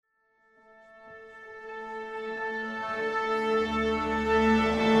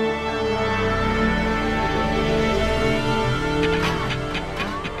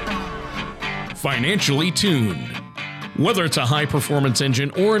Financially Tuned. Whether it's a high-performance engine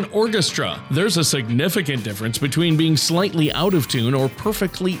or an orchestra, there's a significant difference between being slightly out of tune or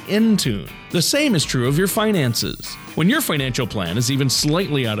perfectly in tune. The same is true of your finances. When your financial plan is even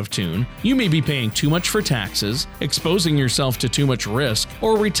slightly out of tune, you may be paying too much for taxes, exposing yourself to too much risk,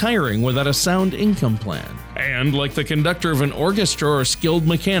 or retiring without a sound income plan. And like the conductor of an orchestra or skilled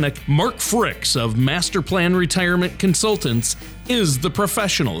mechanic, Mark Fricks of Master Plan Retirement Consultants is the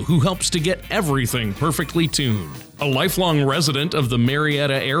professional who helps to get everything perfectly tuned. A lifelong resident of the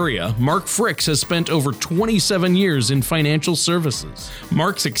Marietta area, Mark Fricks has spent over 27 years in financial services.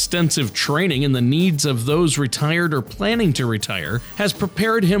 Mark's extensive training in the needs of those retired or planning to retire has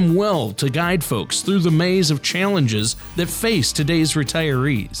prepared him well to guide folks through the maze of challenges that face today's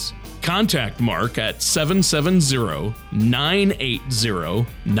retirees. Contact Mark at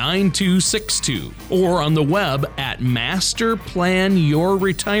 770-980-9262 or on the web at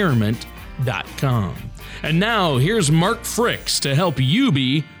masterplanyourretirement.com. And now, here's Mark Fricks to help you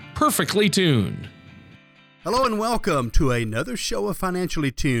be perfectly tuned. Hello and welcome to another show of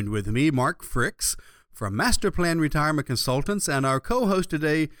Financially Tuned with me, Mark Fricks, from Master Plan Retirement Consultants, and our co-host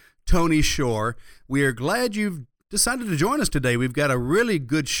today, Tony Shore. We are glad you've decided to join us today. We've got a really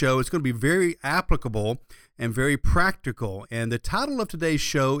good show. It's going to be very applicable and very practical. And the title of today's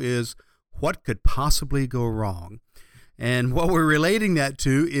show is, What Could Possibly Go Wrong? And what we're relating that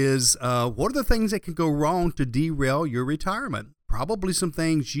to is what are the things that can go wrong to derail your retirement? Probably some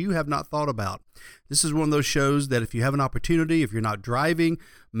things you have not thought about. This is one of those shows that if you have an opportunity, if you're not driving,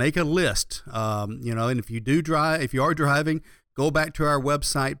 make a list. And if you are driving, go back to our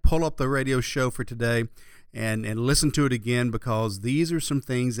website, pull up the radio show for today, and listen to it again, because these are some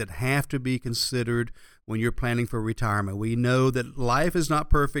things that have to be considered when you're planning for retirement. We know that life is not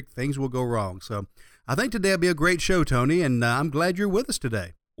perfect. Things will go wrong. So I think today will be a great show, Tony, and I'm glad you're with us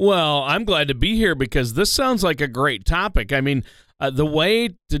today. Well, I'm glad to be here because this sounds like a great topic. I mean, the way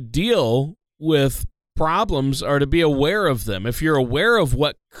to deal with problems are to be aware of them. If you're aware of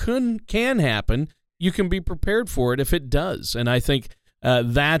what can happen, you can be prepared for it if it does. And I think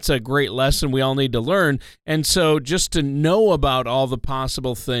that's a great lesson we all need to learn. And so just to know about all the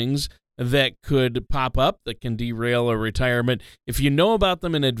possible things that could pop up that can derail a retirement, if you know about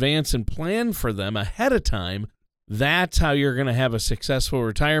them in advance and plan for them ahead of time, that's how you're going to have a successful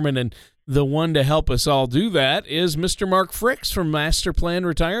retirement. And the one to help us all do that is Mr. Mark Fricks from Master Plan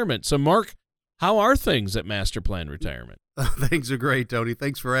Retirement. So, Mark, how are things at Master Plan Retirement? Things are great, Tony.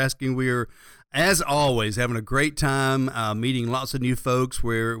 Thanks for asking. We are, as always, having a great time meeting lots of new folks.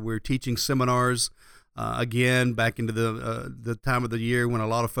 We're teaching seminars again back into the time of the year when a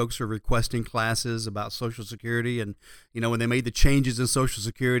lot of folks are requesting classes about Social Security. And when they made the changes in Social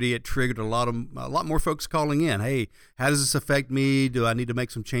Security, it triggered a lot more folks calling in. Hey, how does this affect me? Do I need to make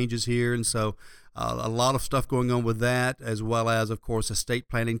some changes here? And so a lot of stuff going on with that, as well as, of course, estate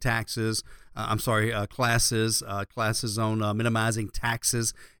planning classes on minimizing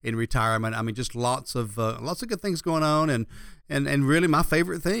taxes in retirement. I mean, just lots of good things going on, and really my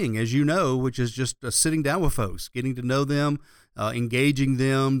favorite thing, as you know, which is just sitting down with folks, getting to know them, engaging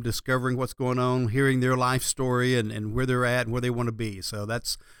them, discovering what's going on, hearing their life story and where they're at and where they want to be. So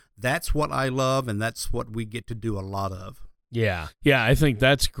that's what I love, and that's what we get to do a lot of. Yeah, I think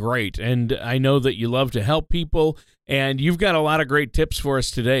that's great. And I know that you love to help people, and you've got a lot of great tips for us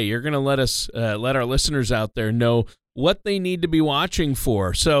today. You're going to let our listeners out there know what they need to be watching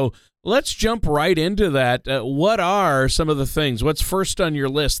for. So let's jump right into that. What are some of the things? What's first on your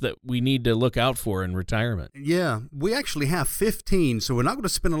list that we need to look out for in retirement? Yeah, we actually have 15, so we're not going to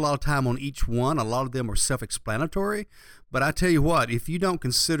spend a lot of time on each one. A lot of them are self-explanatory. But I tell you what, if you don't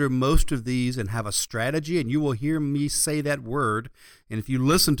consider most of these and have a strategy, and you will hear me say that word, and if you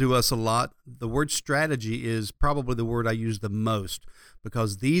listen to us a lot, the word strategy is probably the word I use the most,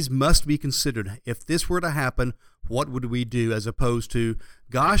 because these must be considered. If this were to happen, what would we do, as opposed to,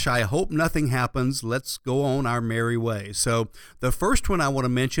 gosh, I hope nothing happens, let's go on our merry way. So the first one I want to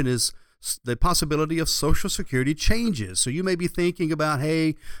mention is the possibility of Social Security changes. So you may be thinking about,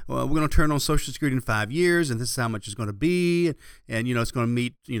 hey, we're going to turn on Social Security in 5 years, and this is how much it's going to be, and it's going to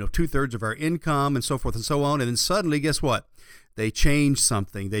meet 2/3 of our income, and so forth and so on. And then suddenly, guess what? They change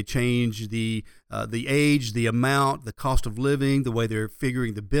something. They change the age, the amount, the cost of living, the way they're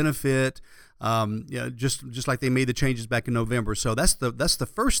figuring the benefit. Just like they made the changes back in November. So that's the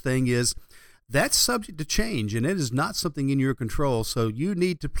first thing is, that's subject to change, and it is not something in your control. So you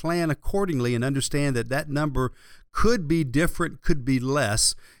need to plan accordingly and understand that number could be different, could be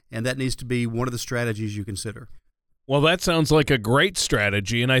less, and that needs to be one of the strategies you consider. Well, that sounds like a great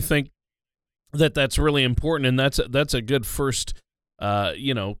strategy, and I think that's really important, and that's a good first,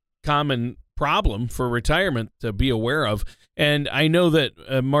 common problem for retirement to be aware of. And I know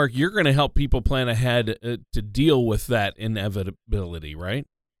that, Mark, you're going to help people plan ahead to deal with that inevitability, right?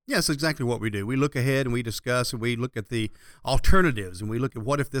 Yes, exactly what we do. We look ahead and we discuss and we look at the alternatives and we look at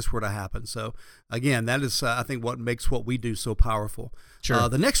what if this were to happen. So, again, that is, I think, what makes what we do so powerful. Sure.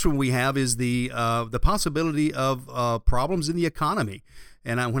 The next one we have is the possibility of problems in the economy.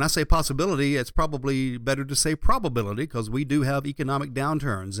 And when I say possibility, it's probably better to say probability, because we do have economic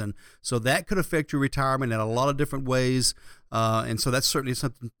downturns. And so that could affect your retirement in a lot of different ways. And so that's certainly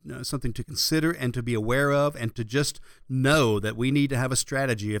something to consider and to be aware of, and to just know that we need to have a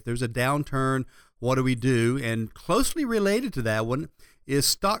strategy. If there's a downturn, what do we do? And closely related to that one is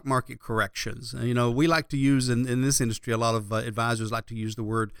stock market corrections. You know, we like to use in this industry, a lot of advisors like to use the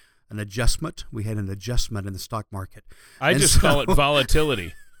word an adjustment. We had an adjustment in the stock market. I just call it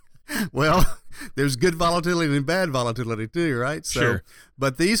volatility. Well, there's good volatility and bad volatility too, right? So, sure.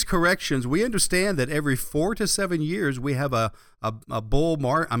 But these corrections, we understand that every 4 to 7 years we have a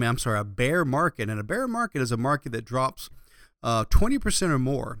bear market, and a bear market is a market that drops 20% or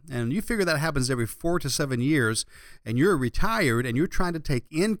more. And you figure that happens every 4 to 7 years, and you're retired and you're trying to take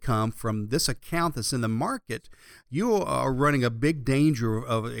income from this account that's in the market. You are running a big danger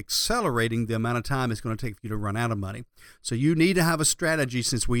of accelerating the amount of time it's going to take for you to run out of money. So you need to have a strategy,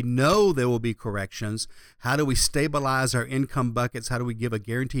 since we know there will be corrections. How do we stabilize our income buckets? How do we give a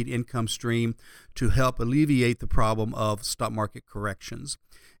guaranteed income stream to help alleviate the problem of stock market corrections?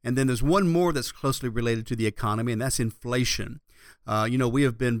 And then there's one more that's closely related to the economy, and that's inflation. We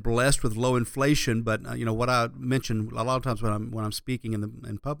have been blessed with low inflation, but what I mentioned a lot of times when I'm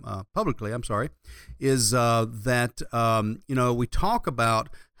speaking publicly, is that we talk about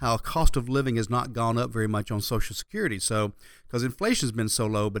how cost of living has not gone up very much on Social Security. So, because inflation has been so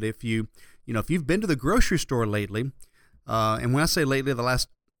low, but if you've been to the grocery store lately, and when I say lately, the last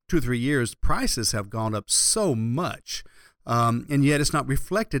 2 or 3 years, prices have gone up so much. And yet it's not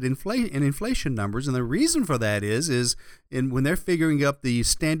reflected in inflation numbers. And the reason for that is when they're figuring up the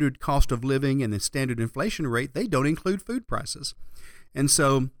standard cost of living and the standard inflation rate, they don't include food prices. And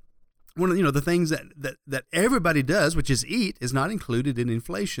so one of the things that everybody does, which is eat, is not included in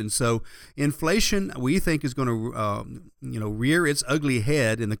inflation. So inflation, we think, is going to rear its ugly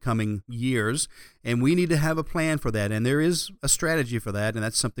head in the coming years, and we need to have a plan for that. And there is a strategy for that, and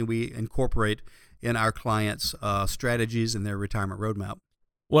that's something we incorporate in our clients' strategies and their retirement roadmap.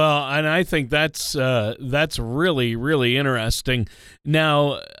 Well, and I think that's really, really interesting.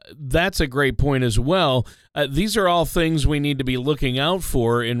 Now, that's a great point as well. These are all things we need to be looking out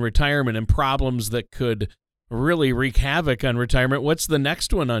for in retirement, and problems that could really wreak havoc on retirement. What's the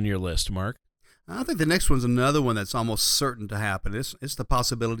next one on your list, Mark? I think the next one's another one that's almost certain to happen. It's the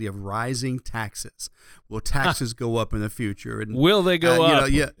possibility of rising taxes. Will taxes go up in the future? And, will they go up?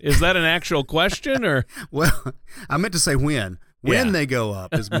 Is that an actual question, or? Well, I meant to say when. When they go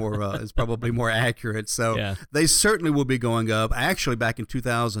up is is probably more accurate. So they certainly will be going up. Actually, back in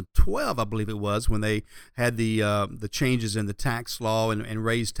 2012, I believe it was, when they had the changes in the tax law and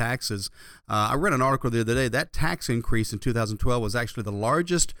raised taxes. I read an article the other day. That tax increase in 2012 was actually the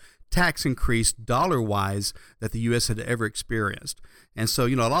largest tax increase dollar-wise that the U.S. had ever experienced. And so,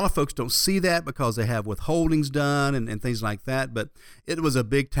 a lot of folks don't see that because they have withholdings done and things like that, but it was a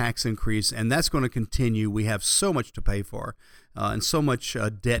big tax increase, and that's going to continue. We have so much to pay for and so much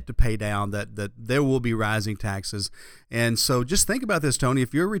debt to pay down that there will be rising taxes. And so just think about this, Tony.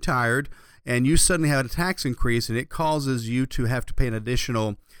 If you're retired and you suddenly have a tax increase and it causes you to have to pay an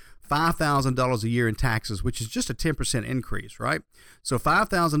additional $5,000 a year in taxes, which is just a 10% increase, right? So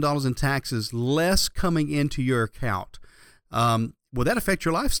 $5,000 in taxes less coming into your account. Will that affect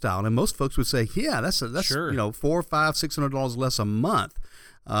your lifestyle? And most folks would say, yeah, that's sure. $400, $500, $600 less a month.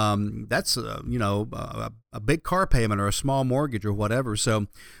 That's a big car payment or a small mortgage or whatever. So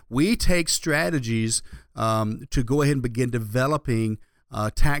we take strategies to go ahead and begin developing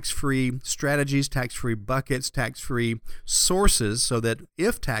tax-free strategies, tax-free buckets, tax-free sources, so that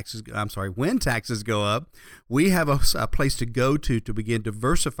when taxes go up, we have a place to go to begin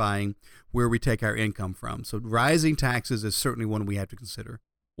diversifying where we take our income from. So rising taxes is certainly one we have to consider.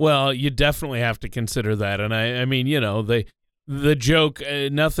 Well, you definitely have to consider that. And I mean, the joke,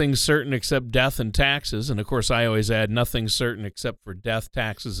 nothing's certain except death and taxes. And of course, I always add nothing's certain except for death,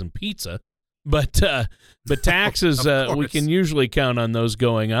 taxes, and pizza. But taxes, we can usually count on those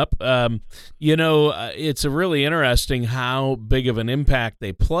going up. It's really interesting how big of an impact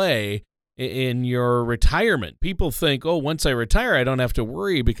they play in your retirement. People think, once I retire, I don't have to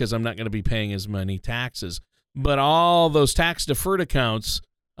worry because I'm not going to be paying as many taxes. But all those tax-deferred accounts,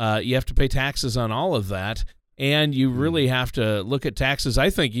 you have to pay taxes on all of that. and you really have to look at taxes,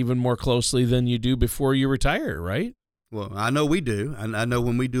 I think, even more closely than you do before you retire, right? Well, I know we do. And I know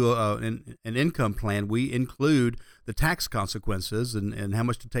when we do an income plan, we include the tax consequences and how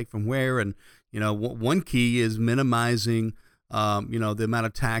much to take from where. And, one key is minimizing, the amount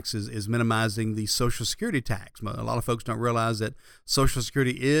of taxes is minimizing the Social Security tax. A lot of folks don't realize that Social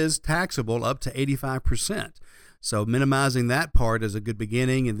Security is taxable up to 85%. So minimizing that part is a good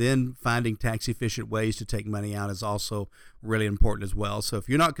beginning, and then finding tax-efficient ways to take money out is also really important as well. So if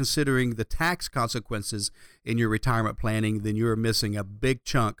you're not considering the tax consequences in your retirement planning, then you're missing a big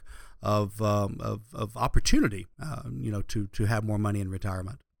chunk of opportunity, to have more money in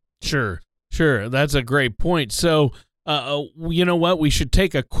retirement. Sure. That's a great point. So, you know what? We should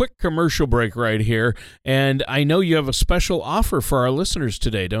take a quick commercial break right here, and I know you have a special offer for our listeners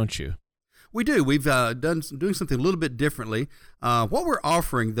today, don't you? We do. We've doing something a little bit differently. What we're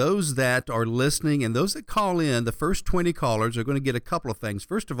offering those that are listening and those that call in, the first 20 callers are going to get a couple of things.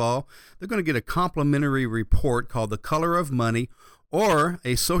 First of all, they're going to get a complimentary report called The Color of Money, or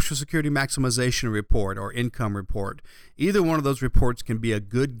a Social Security Maximization Report or Income Report. Either one of those reports can be a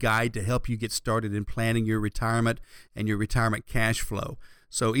good guide to help you get started in planning your retirement and your retirement cash flow.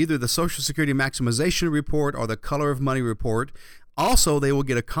 So either the Social Security Maximization Report or the Color of Money Report. Also, they will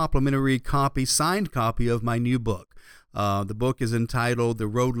get a complimentary signed copy of my new book. The book is entitled The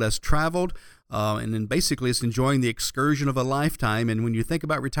Road Less Traveled, and then basically it's enjoying the excursion of a lifetime. And when you think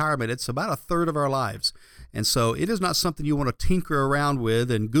about retirement, it's about a third of our lives. And so it is not something you want to tinker around with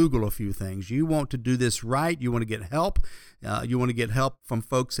and Google a few things. You want to do this right. You want to get help. You want to get help from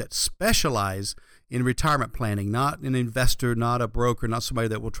folks that specialize in retirement planning, not an investor, not a broker, not somebody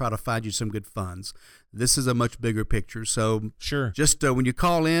that will try to find you some good funds. This is a much bigger picture. So sure. Just when you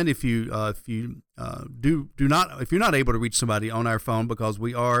call in, if you're not able to reach somebody on our phone, because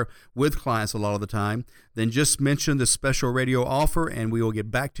we are with clients a lot of the time, then just mention the special radio offer, and we will get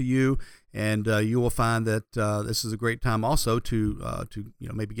back to you. And you will find that this is a great time also to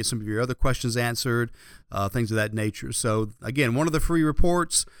maybe get some of your other questions answered, things of that nature. So again, one of the free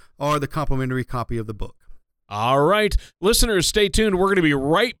reports or the complimentary copy of the book. All right, listeners, stay tuned. We're going to be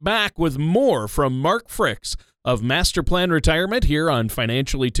right back with more from Mark Fricks of Master Plan Retirement here on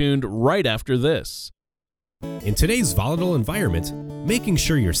Financially Tuned right after this. In today's volatile environment, making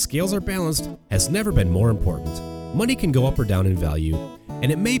sure your scales are balanced has never been more important. Money can go up or down in value,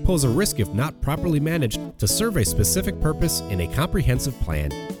 and it may pose a risk if not properly managed to serve a specific purpose in a comprehensive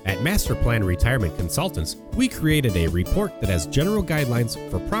plan. At Master Plan Retirement Consultants, we created a report that has general guidelines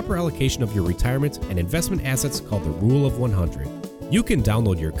for proper allocation of your retirement and investment assets called the Rule of 100. You can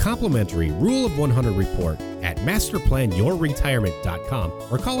download your complimentary Rule of 100 report at masterplanyourretirement.com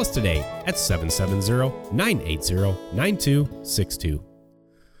or call us today at 770-980-9262.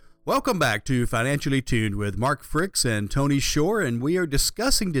 Welcome back to Financially Tuned with Mark Fricks and Tony Shore, and we are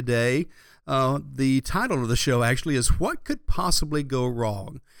discussing today, the title of the show actually is What Could Possibly Go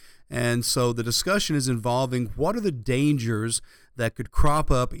Wrong? And so the discussion is involving what are the dangers that could crop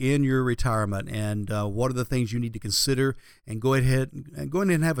up in your retirement, and what are the things you need to consider and go ahead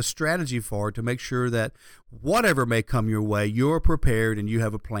and have a strategy for to make sure that whatever may come your way, you're prepared and you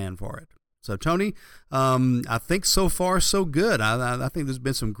have a plan for it. So, Tony, I think so far so good. I think there's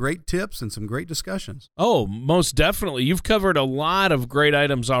been some great tips and some great discussions. Oh, most definitely. You've covered a lot of great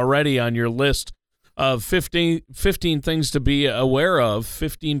items already on your list of 15 things to be aware of,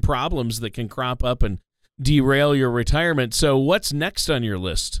 15 problems that can crop up and derail your retirement. So what's next on your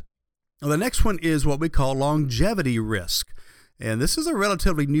list? Well, the next one is what we call longevity risk. And this is a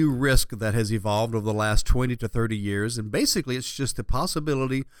relatively new risk that has evolved over the last 20 to 30 years. And basically, it's just the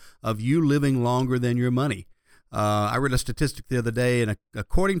possibility of you living longer than your money. I read a statistic the other day, and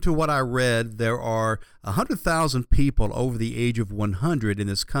according to what I read, there are 100,000 people over the age of 100 in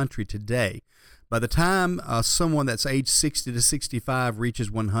this country today. By the time someone that's age 60 to 65 reaches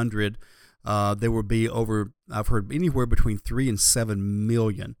 100, there will be over, I've heard, anywhere between 3 and 7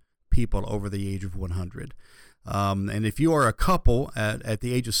 million people over the age of 100. And if you are a couple at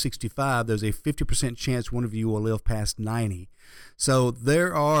the age of 65, there's a 50% chance one of you will live past 90. So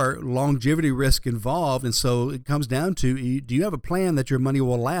there are longevity risk involved, and so it comes down to, do you have a plan that your money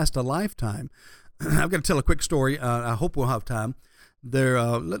will last a lifetime? I've got to tell a quick story. I hope we'll have time.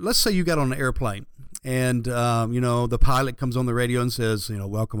 Let's say you got on an airplane, and the pilot comes on the radio and says,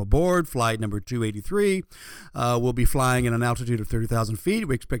 welcome aboard, flight number 283. We'll be flying at an altitude of 30,000 feet.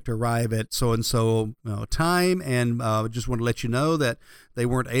 We expect to arrive at so-and-so time, and just want to let you know that they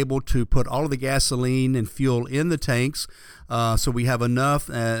weren't able to put all of the gasoline and fuel in the tanks, so we have enough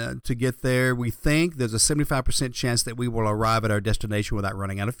to get there. We think there's a 75% chance that we will arrive at our destination without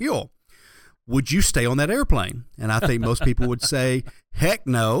running out of fuel. would you stay on that airplane? And I think most people would say, heck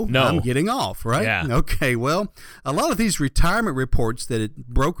no, I'm getting off, right? Yeah. Okay, well, a lot of these retirement reports that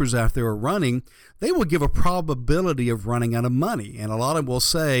brokers out there are running, they will give a probability of running out of money. And a lot of them will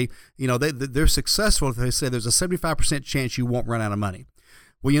say, they're successful if they say there's a 75% chance you won't run out of money.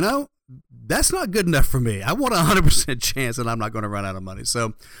 Well, that's not good enough for me. I want a 100% chance that I'm not going to run out of money.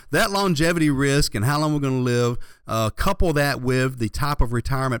 So that longevity risk and how long we're going to live, couple that with the type of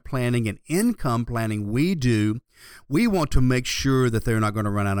retirement planning and income planning we do, we want to make sure that they're not going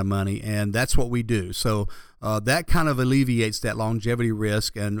to run out of money, and that's what we do. So that kind of alleviates that longevity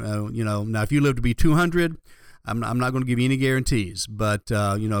risk. And, now if you live to be 200, I'm not going to give you any guarantees. But,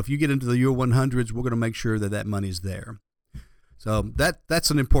 if you get into the year 100s, we're going to make sure that money's there. So that's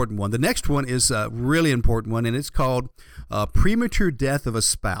an important one. The next one is a really important one, and it's called premature death of a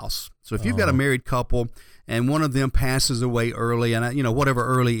spouse. So if you've got a married couple and one of them passes away early, and whatever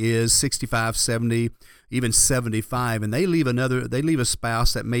early is, 65, 70, even 75, and they leave a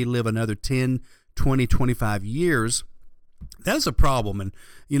spouse that may live another 10, 20, 25 years, that's a problem. And,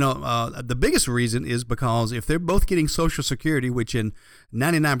 the biggest reason is because if they're both getting Social Security, which in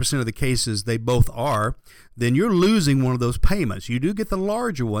 99% of the cases they both are, then you're losing one of those payments. You do get the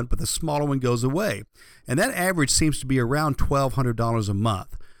larger one, but the smaller one goes away. And that average seems to be around $1,200 a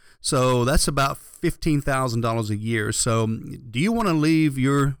month. So that's about $15,000 a year. So do you want to leave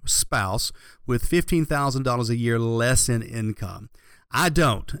your spouse with $15,000 a year less in income? I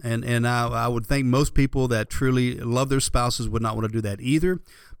don't, and I would think most people that truly love their spouses would not want to do that either,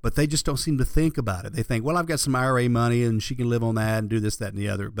 but they just don't seem to think about it. They think, well, I've got some IRA money and she can live on that and do this, that, and the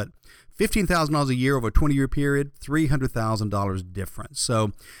other. But $15,000 a year over a 20-year period, $300,000 difference.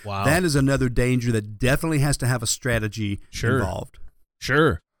 So that is another danger that definitely has to have a strategy involved.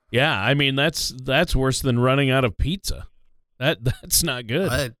 Sure. Yeah, I mean, that's worse than running out of pizza. That's not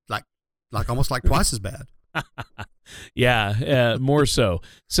good. Almost like twice as bad. Yeah, more so.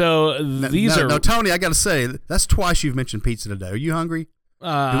 So these are... No, Tony, I got to say, that's twice you've mentioned pizza today. Are you hungry?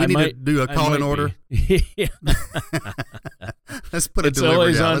 Do we need to do a call-in order? Yeah. Let's put it's a delivery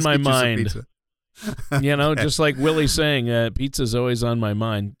always out. on my mind. Just like Willie's saying, pizza's always on my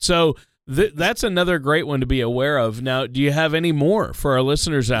mind. So that's another great one to be aware of. Now, do you have any more for our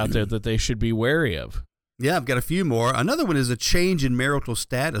listeners out there that they should be wary of? Yeah, I've got a few more. Another one is a change in marital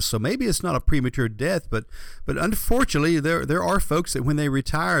status. So maybe it's not a premature death, but unfortunately, there are folks that when they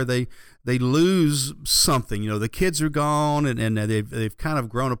retire, they lose something. The kids are gone, and they've kind of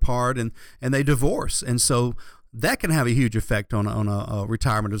grown apart, and they divorce, and so that can have a huge effect on a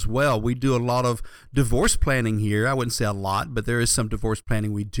retirement as well. We do a lot of divorce planning here. I wouldn't say a lot, but there is some divorce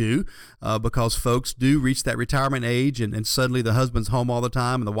planning we do because folks do reach that retirement age, and suddenly the husband's home all the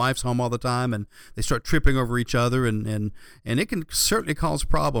time and the wife's home all the time, and they start tripping over each other, and it can certainly cause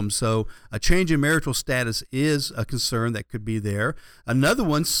problems. So a change in marital status is a concern that could be there. Another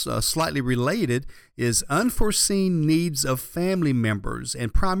one, slightly related, is unforeseen needs of family members,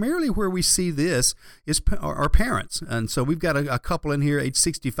 and primarily where we see this is our parents. And so we've got a couple in here age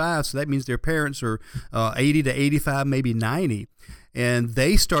 65, so that means their parents are 80 to 85, maybe 90, and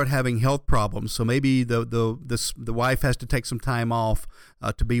they start having health problems. So maybe the wife has to take some time off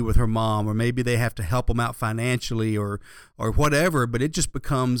to be with her mom, or maybe they have to help them out financially or whatever, but it just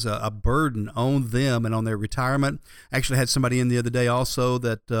becomes a burden on them and on their retirement. Actually had somebody in the other day also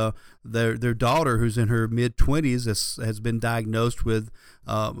that their daughter, who's in her mid-20s, has been diagnosed with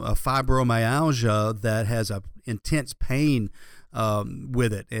a fibromyalgia that has a intense pain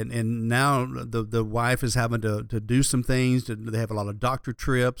with it, and now the wife is having to do some things. They have a lot of doctor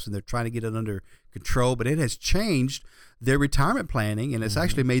trips, and they're trying to get it under control, but it has changed their retirement planning, and it's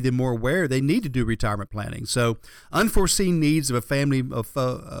actually made them more aware they need to do retirement planning. So unforeseen needs of a family of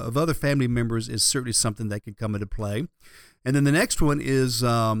other family members is certainly something that could come into play. And then the next one is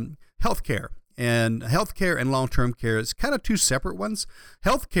health care. And healthcare and long-term care is kind of two separate ones.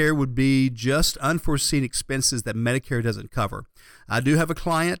 Healthcare would be just unforeseen expenses that Medicare doesn't cover. I do have a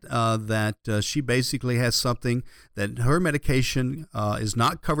client that she basically has something that her medication is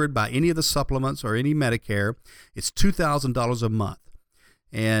not covered by any of the supplements or any Medicare. It's $2,000 a month.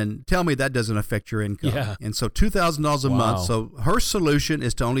 And tell me that doesn't affect your income. Yeah. And so $2,000 a month. So her solution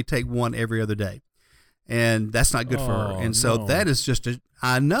is to only take one every other day. And that's not good for her. And so that is just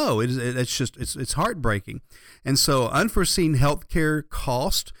I know it's heartbreaking. And so unforeseen health care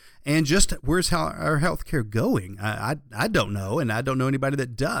cost, and just where's our health care going? I don't know, and I don't know anybody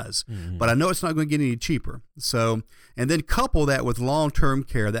that does. But I know it's not going to get any cheaper. So, and then couple that with long-term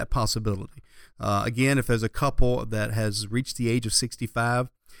care, that possibility. Again, if there's a couple that has reached the age of 65,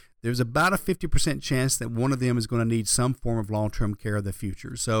 there's about a 50% chance that one of them is going to need some form of long-term care in the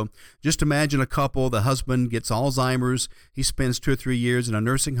future. So just imagine a couple, the husband gets Alzheimer's, he spends 2 or 3 years in a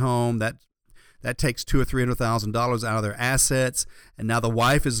nursing home, that takes $200,000 or $300,000 out of their assets, and now the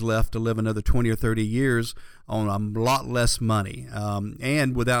wife is left to live another 20 or 30 years on a lot less money,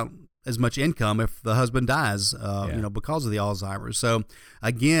 and without as much income if the husband dies, because of the Alzheimer's. So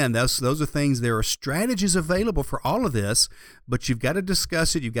again, those are things. There are strategies available for all of this, but you've got to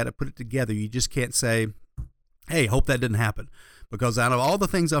discuss it. You've got to put it together. You just can't say, "Hey, hope that didn't happen," because out of all the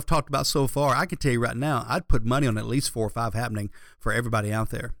things I've talked about so far, I can tell you right now, I'd put money on at least 4 or 5 happening for everybody out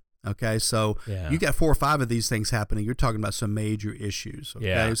there. Okay, so you got 4 or 5 of these things happening. You're talking about some major issues.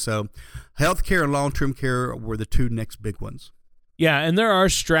 Okay, so healthcare and long-term care were the 2 next big ones. Yeah, and there are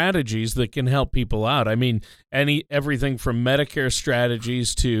strategies that can help people out. I mean, everything from Medicare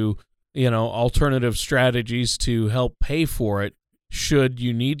strategies to, alternative strategies to help pay for it should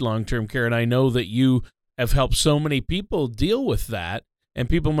you need long-term care. And I know that you have helped so many people deal with that, and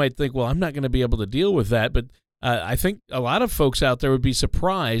people might think, well, I'm not going to be able to deal with that, but I think a lot of folks out there would be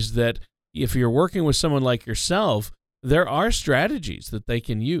surprised that if you're working with someone like yourself, there are strategies that they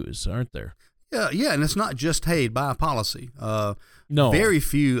can use, aren't there? Yeah, and it's not just, hey, buy a policy. No. Very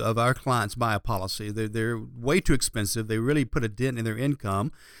few of our clients buy a policy. They're way too expensive. They really put a dent in their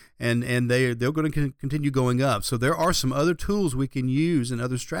income, and they're going to continue going up. So there are some other tools we can use and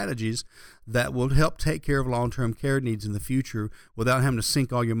other strategies that will help take care of long-term care needs in the future without having to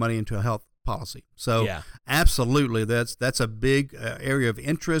sink all your money into a health policy. So absolutely, that's a big area of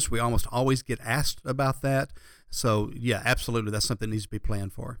interest. We almost always get asked about that. So yeah, absolutely, that's something that needs to be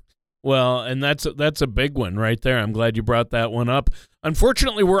planned for. Well, and that's a big one right there. I'm glad you brought that one up.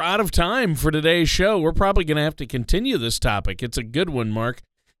 Unfortunately, we're out of time for today's show. We're probably going to have to continue this topic. It's a good one, Mark.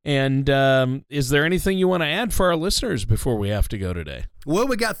 And is there anything you want to add for our listeners before we have to go today? Well,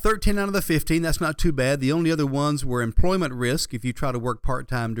 we got 13 out of the 15. That's not too bad. The only other ones were employment risk, if you try to work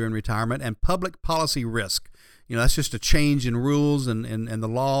part-time during retirement, and public policy risk. That's just a change in rules and the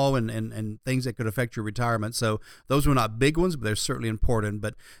law and things that could affect your retirement. So those were not big ones, but they're certainly important.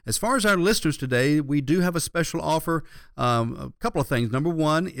 But as far as our listeners today, we do have a special offer. A couple of things. Number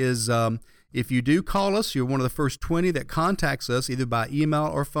one is if you do call us, you're one of the first 20 that contacts us either by email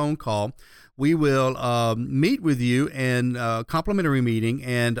or phone call. We will meet with you in a complimentary meeting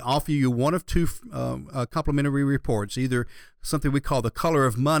and offer you one of 2 complimentary reports, either something we call the color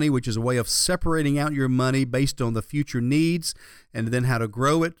of money, which is a way of separating out your money based on the future needs and then how to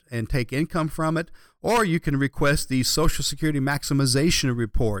grow it and take income from it. Or you can request the Social Security Maximization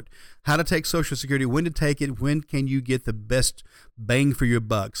Report, how to take Social Security, when to take it, when can you get the best bang for your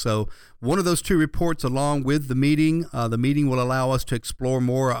buck. So one of those 2 reports along with the meeting will allow us to explore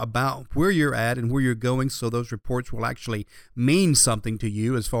more about where you're at and where you're going, so those reports will actually mean something to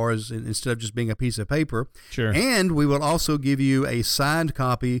you as far as instead of just being a piece of paper. Sure. And we will also give you a signed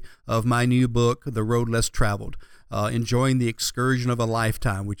copy of my new book, The Road Less Traveled. Enjoying the excursion of a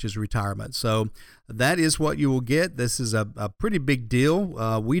lifetime, which is retirement. So that is what you will get. This is a pretty big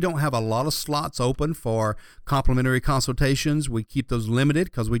deal. We don't have a lot of slots open for complimentary consultations. We keep those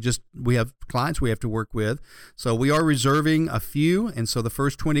limited because we have clients we have to work with. So we are reserving a few, and so the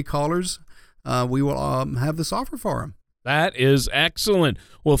first 20 callers, we will have this offer for them. That is excellent.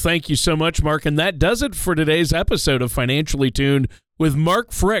 Well, thank you so much, Mark. And that does it for today's episode of Financially Tuned with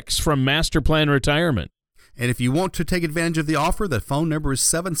Mark Fricks from Master Plan Retirement. And if you want to take advantage of the offer, the phone number is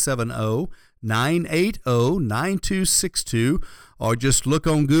 770-980-9262, or just look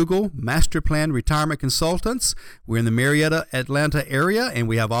on Google, Master Plan Retirement Consultants. We're in the Marietta, Atlanta area, and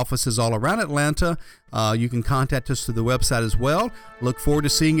we have offices all around Atlanta. You can contact us through the website as well. Look forward to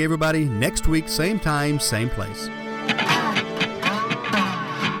seeing everybody next week, same time, same place.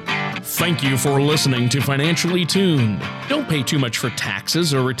 Thank you for listening to Financially Tuned. Don't pay too much for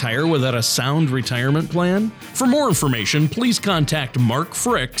taxes or retire without a sound retirement plan. For more information, please contact Mark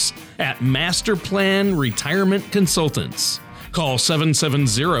Fricks at Master Plan Retirement Consultants. Call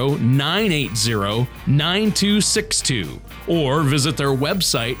 770-980-9262 or visit their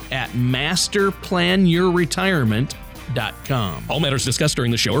website at masterplanyourretirement.com. All matters discussed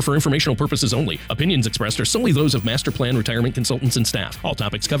during the show are for informational purposes only. Opinions expressed are solely those of Master Plan Retirement Consultants and staff. All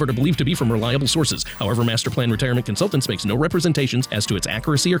topics covered are believed to be from reliable sources. However, Master Plan Retirement Consultants makes no representations as to its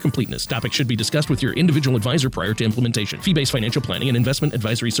accuracy or completeness. Topics should be discussed with your individual advisor prior to implementation. Fee-based financial planning and investment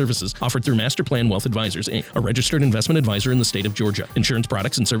advisory services offered through Master Plan Wealth Advisors, Inc., a registered investment advisor in the state of Georgia. Insurance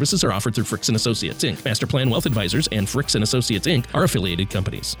products and services are offered through Fricks & Associates, Inc. Master Plan Wealth Advisors and Fricks & Associates, Inc. are affiliated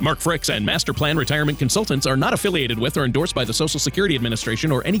companies. Mark Fricks and Master Plan Retirement Consultants are not affiliated with or endorsed by the Social Security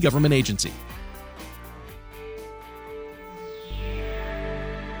Administration or any government agency.